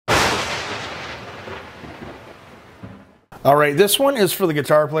All right, this one is for the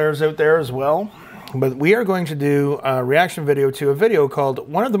guitar players out there as well, but we are going to do a reaction video to a video called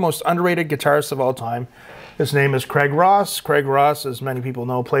One of the Most Underrated Guitarists of All Time. His name is Craig Ross. Craig Ross, as many people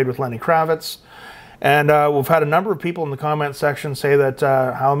know, played with Lenny Kravitz. And we've had a number of people in the comment section say that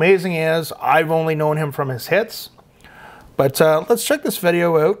how amazing he is. I've only known him from his hits. But let's check this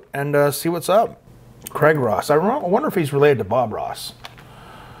video out and see what's up. Craig Ross. I wonder if he's related to Bob Ross.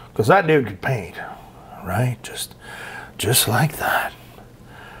 Because that dude could paint, right? Just like that.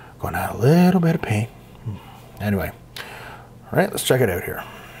 Going out a little bit of paint. Anyway. All right, let's check it out here.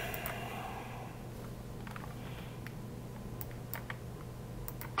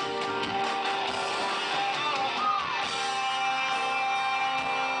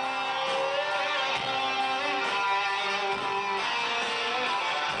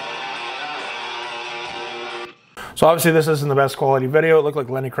 So obviously this isn't the best quality video. It looked like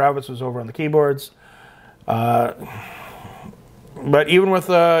Lenny Kravitz was over on the keyboards. But even with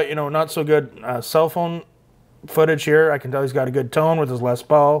you know, not so good cell phone footage here, I can tell he's got a good tone with his Les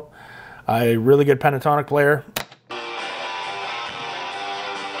Paul. A really good pentatonic player.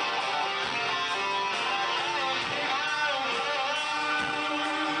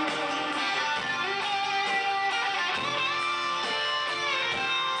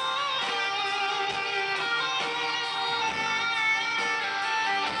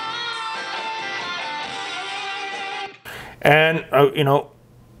 And, you know,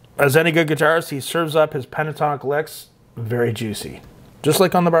 as any good guitarist, he serves up his pentatonic licks very juicy. Just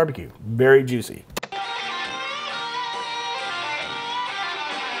like on the barbecue, very juicy.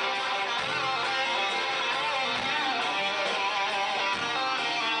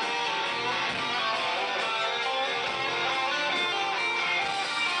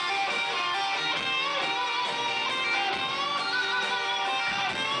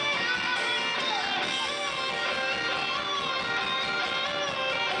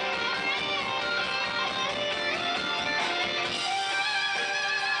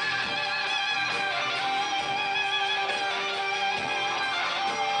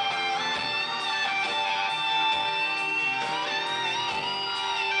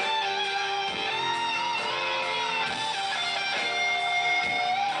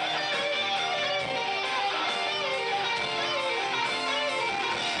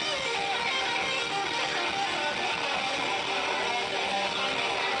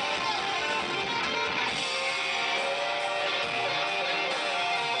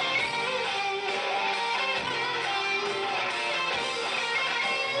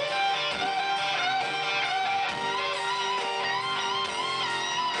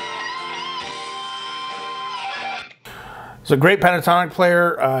 He's a great pentatonic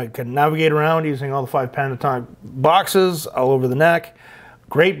player, can navigate around using all the 5 pentatonic boxes all over the neck.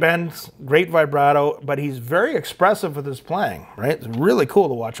 Great bends, great vibrato, but he's very expressive with his playing, right? It's really cool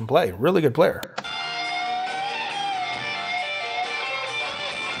to watch him play. Really good player.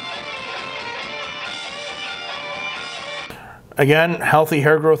 Again, healthy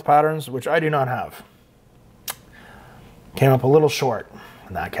hair growth patterns, which I do not have. Came up a little short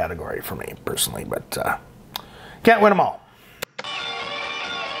in that category for me personally, but can't win them all.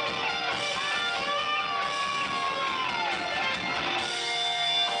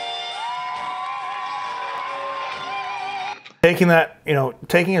 Taking that, you know,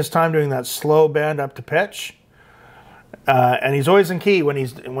 taking his time doing that slow bend up to pitch, and he's always in key when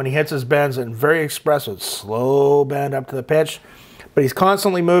he hits his bends, and very expressive, slow bend up to the pitch, but he's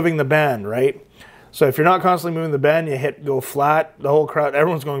constantly moving the bend, right? So if you're not constantly moving the bend, you go flat, the whole crowd,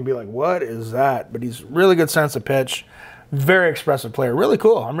 everyone's going to be like, what is that? But he's really good sense of pitch, very expressive player, really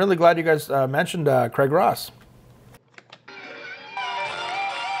cool. I'm really glad you guys mentioned Craig Ross.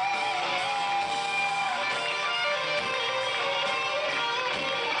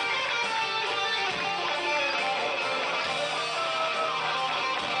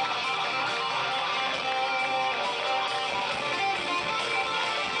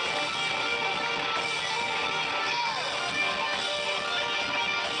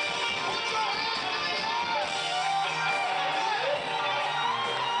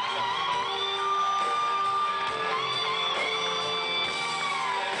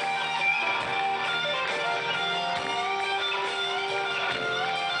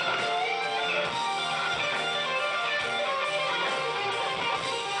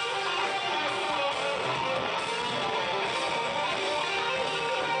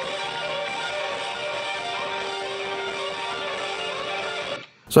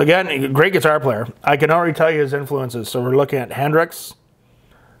 So again, a great guitar player. I can already tell you his influences. So we're looking at Hendrix,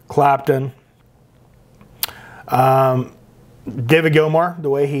 Clapton, David Gilmour, the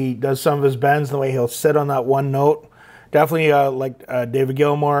way he does some of his bends, the way he'll sit on that one note, Definitely like David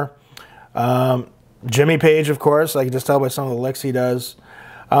Gilmour. Jimmy Page, of course. I can just tell by some of the licks he does.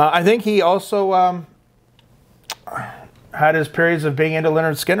 I think he also had his periods of being into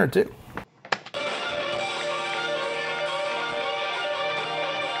Leonard Skinner, too.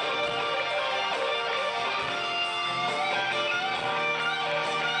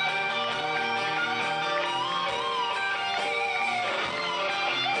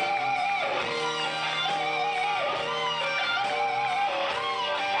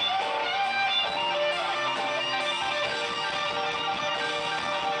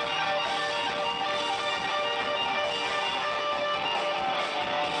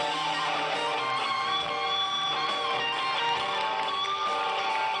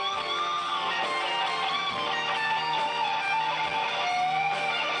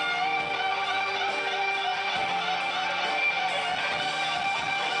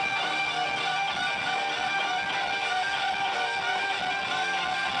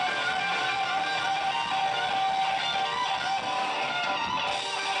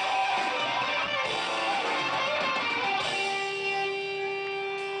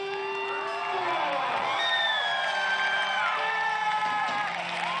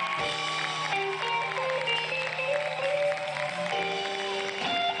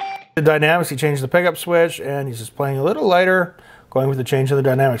 The dynamics, he changed the pickup switch, and he's just playing a little lighter, going with the change of the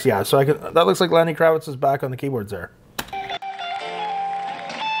dynamics. Yeah, so that looks like Lenny Kravitz is back on the keyboards there.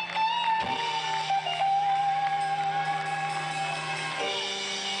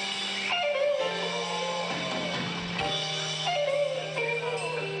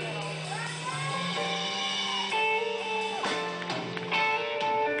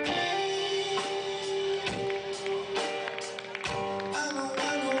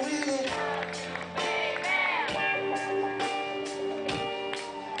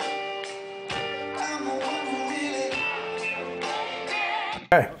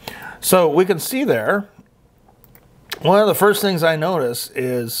 Okay, so we can see there, one of the first things I notice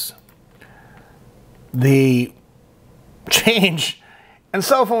is the change in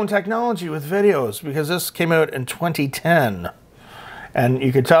cell phone technology with videos, because this came out in 2010. And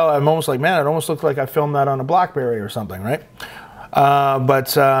you could tell, I'm almost like, man, it almost looked like I filmed that on a BlackBerry or something, right?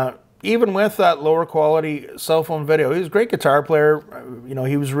 But even with that lower quality cell phone video, he was a great guitar player. You know,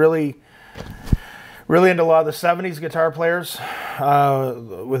 he was really into a lot of the 70s guitar players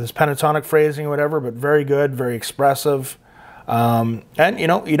with his pentatonic phrasing or whatever, but very good, very expressive. And, you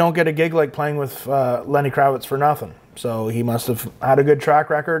know, you don't get a gig like playing with Lenny Kravitz for nothing. So he must have had a good track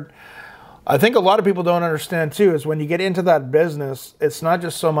record. I think a lot of people don't understand, too, is when you get into that business, it's not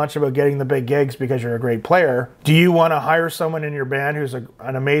just so much about getting the big gigs because you're a great player. Do you want to hire someone in your band who's an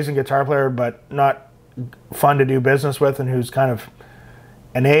amazing guitar player but not fun to do business with, and who's kind of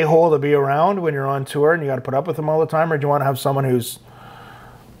an a-hole to be around when you're on tour and you got to put up with them all the time? Or do you want to have someone who's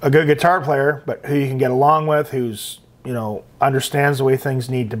a good guitar player but who you can get along with, who's, you know, understands the way things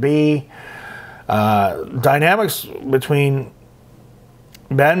need to be? Dynamics between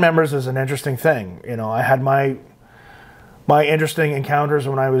band members is an interesting thing. You know, I had my interesting encounters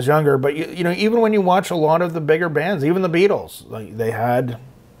when I was younger, but you know, even when you watch a lot of the bigger bands, even the Beatles, like, they had,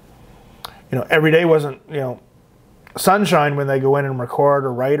 you know, every day wasn't, you know, sunshine when they go in and record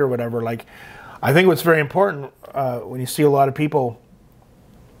or write or whatever. Like, I think what's very important when you see a lot of people,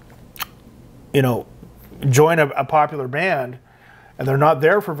 you know, join a popular band and they're not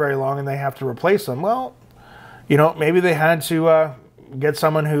there for very long and they have to replace them. Well, you know, maybe they had to get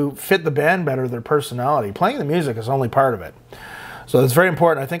someone who fit the band better, their personality. Playing the music is only part of it. So it's very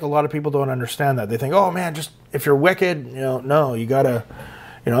important. I think a lot of people don't understand that. They think, oh man, just if you're wicked, you know, no, you gotta,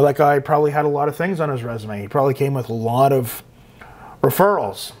 you know, that guy probably had a lot of things on his resume. He probably came with a lot of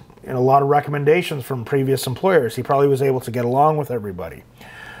referrals and a lot of recommendations from previous employers. He probably was able to get along with everybody.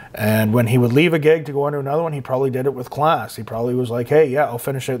 And when he would leave a gig to go on to another one, he probably did it with class. He probably was like, hey, yeah, I'll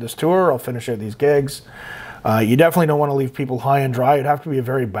finish out this tour. I'll finish out these gigs. You definitely don't want to leave people high and dry. It'd have to be a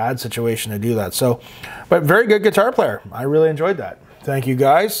very bad situation to do that. So, but very good guitar player. I really enjoyed that. Thank you,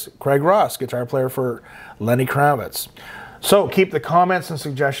 guys. Craig Ross, guitar player for Lenny Kravitz. So keep the comments and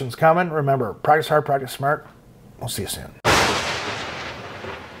suggestions coming. Remember, practice hard, practice smart. We'll see you soon.